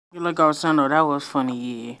Like I was saying though, that was funny,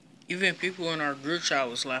 yeah. Even people in our group chat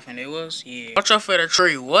was laughing. It was, yeah. Watch out for the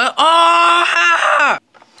tree. What? Oh, ha, ha.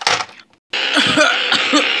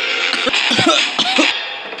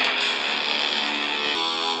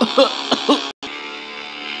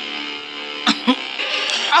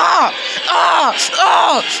 Ah! Ah!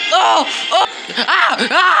 Oh! Oh! Oh! Ah!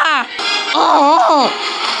 Ah! Oh!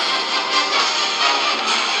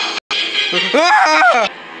 Ah!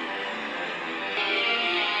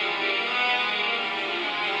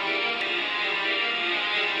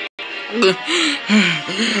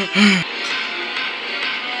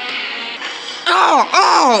 Oh!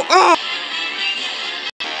 Oh! Oh!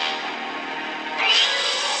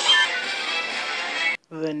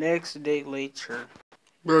 The next day later.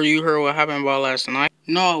 Bro, you heard what happened about last night?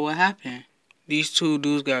 No, what happened? These two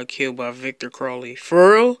dudes got killed by Victor Crowley.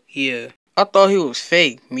 For real? Yeah. I thought he was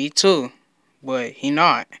fake. Me too. But he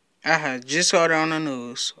not. I had just heard it on the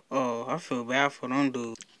news. Oh, I feel bad for them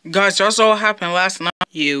dudes. Guys, y'all saw what happened last night?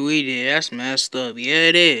 Yeah, we did. That's messed up. Yeah,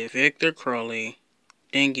 it is. Victor Crowley.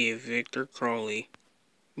 Didn't get Victor Crowley.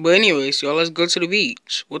 But anyways, y'all, let's go to the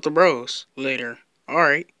beach with the bros later.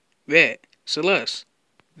 Alright. Bet. Celeste.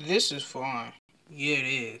 This is fun. Yeah, it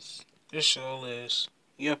is. This sure is.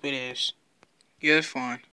 Yup, it is. Yeah, it's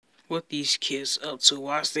fun. What these kids up to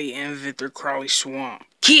whilst they in Victor Crowley swamp?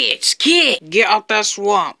 Kids! Get out that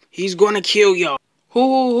swamp. He's gonna kill y'all.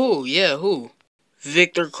 Who? Yeah, who?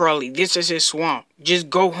 Victor Crowley. This is his swamp. Just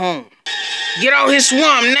go home. Get out his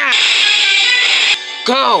swamp now.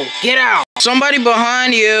 Go. Get out. Somebody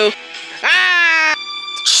behind you. Ah!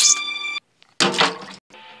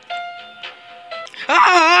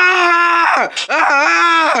 Ah!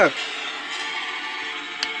 Ah!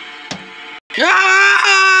 Ah!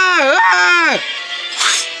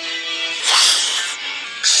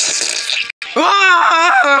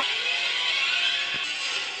 Ah!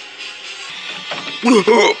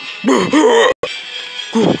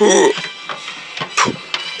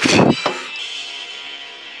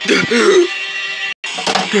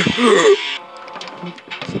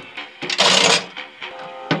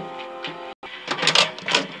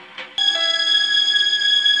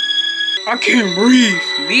 I can't breathe.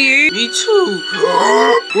 Me too.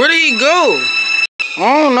 Where did he go?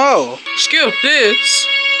 I don't know. Skip this.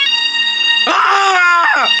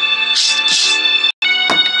 Ah!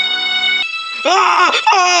 Ah!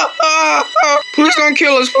 Ah! Ah! Ah! Please don't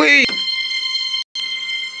kill us, please.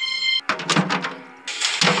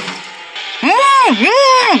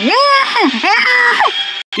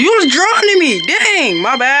 You was drowning me. Dang,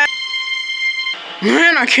 my bad.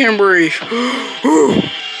 Man, I can't breathe.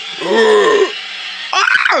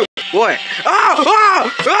 Ah! What? Ah!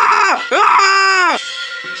 Ah! Ah! Ah!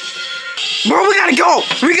 Bro, we gotta go.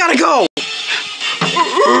 We gotta go.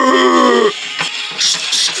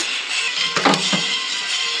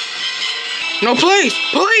 No, please.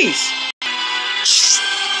 Please.